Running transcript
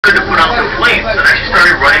to put out the flames, and actually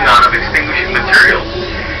started running out of extinguishing materials.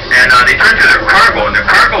 And they turned to their cargo, and their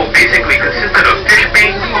cargo basically consisted of fish bait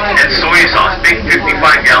and soy sauce, big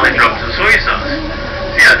 55-gallon drums of soy sauce.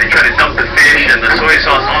 So yeah, they tried to dump the fish and the soy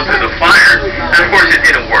sauce onto the fire, and of course it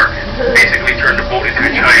didn't work. Basically turned the boat into a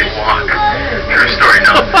giant wok. True story.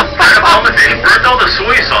 Now, tied up all the fish, burnt all the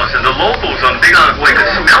soy sauce, and the locals on Big Island Boy could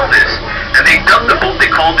smell this, and they dubbed the boat, they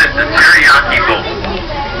called it the teriyaki boat.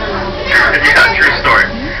 Yeah, true story.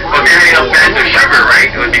 Well, if you had enough bags of sugar,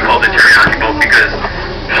 right, it would be called the teriyaki boat because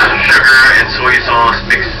sugar and soy sauce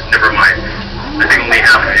mixed, never mind. I think only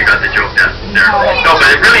half of you got the joke there. No,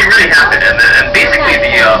 but it really, really happened, and basically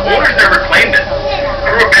the owners never claimed it.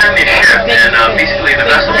 The crew abandoned the ship, and basically the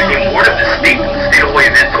vessel became ward of the state, and the state of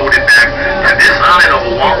Hawaii then towed it back to this island of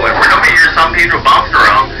Oahu. And for a number of years, San Pedro bounced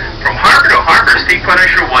around from harbor to harbor, state quite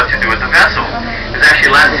unsure what to do with the vessel. It was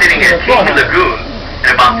actually last sitting at King Lagoon,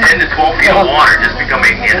 and about 10 to 12 feet of water, just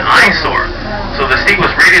becoming an eyesore. So the state was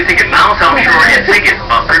ready to take it miles offshore and sink it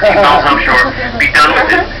about 13 miles offshore, be done with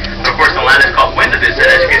it. But of course, Atlantis caught wind of this, and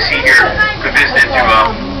as you can see here, could visit to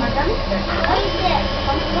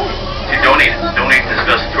donate this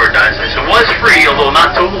vessel to our dinosaurs. So it was free, although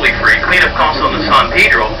not totally free. Cleanup costs on the San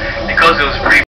Pedro, because it was pretty